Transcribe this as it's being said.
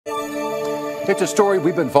It's a story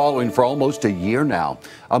we've been following for almost a year now.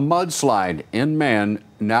 A mudslide in Maine,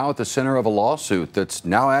 now at the center of a lawsuit that's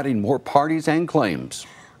now adding more parties and claims.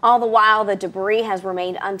 All the while, the debris has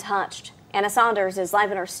remained untouched. Anna Saunders is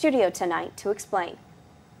live in our studio tonight to explain.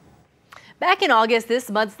 Back in August, this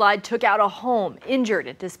mudslide took out a home, injured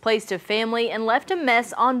it, displaced a family, and left a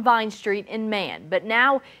mess on Vine Street in Maine. But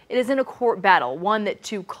now it is in a court battle, one that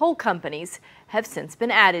two coal companies have since been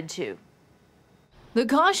added to. The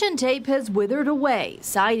caution tape has withered away,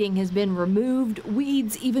 siding has been removed,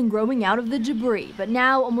 weeds even growing out of the debris. But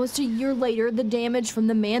now, almost a year later, the damage from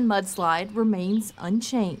the Maine mudslide remains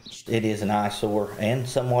unchanged. It is an eyesore and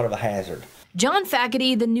somewhat of a hazard. John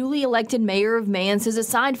Faculty, the newly elected mayor of Maine, says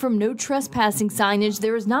aside from no trespassing signage,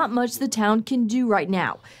 there is not much the town can do right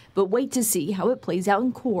now. But wait to see how it plays out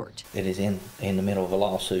in court. It is in the middle of a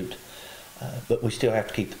lawsuit, but we still have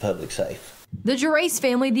to keep the public safe. The Gerace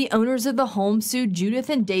family, the owners of the home, sued Judith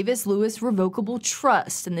and Davis Lewis Revocable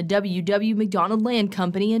Trust and the W.W. McDonald Land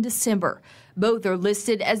Company in December. Both are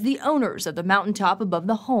listed as the owners of the mountaintop above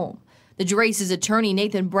the home. The Gerace's attorney,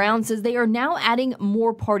 Nathan Brown, says they are now adding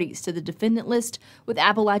more parties to the defendant list with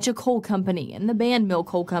Appalachia Coal Company and the Band Mill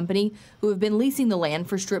Coal Company, who have been leasing the land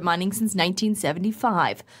for strip mining since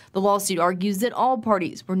 1975. The lawsuit argues that all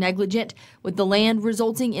parties were negligent, with the land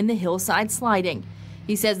resulting in the hillside sliding.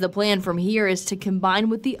 He says the plan from here is to combine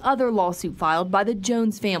with the other lawsuit filed by the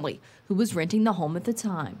Jones family, who was renting the home at the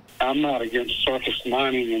time. I'm not against surface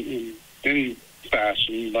mining in any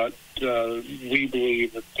fashion, but we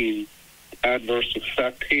believe that the adverse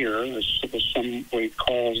effect here is some way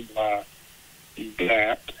caused by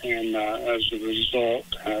that, and as a result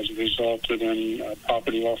has resulted in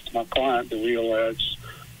property loss to my client that we allege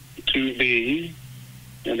to be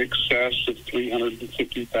in excess of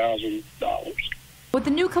 $350,000. With the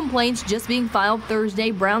new complaints just being filed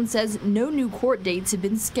Thursday, Brown says no new court dates have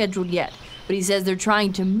been scheduled yet, but he says they're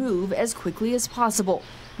trying to move as quickly as possible.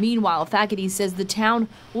 Meanwhile, Faculty says the town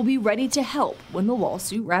will be ready to help when the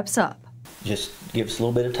lawsuit wraps up. Just give us a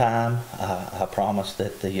little bit of time. I promise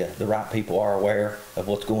that the right people are aware of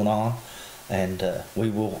what's going on, and I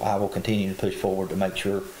will continue to push forward to make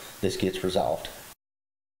sure this gets resolved.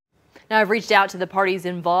 Now, I've reached out to the parties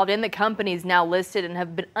involved and the companies now listed and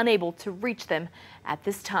have been unable to reach them at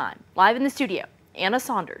this time. Live in the studio, Anna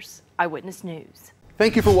Saunders, Eyewitness News.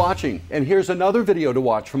 Thank you for watching, and here's another video to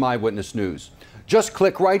watch from Eyewitness News. Just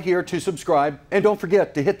click right here to subscribe, and don't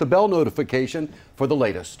forget to hit the bell notification for the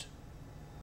latest.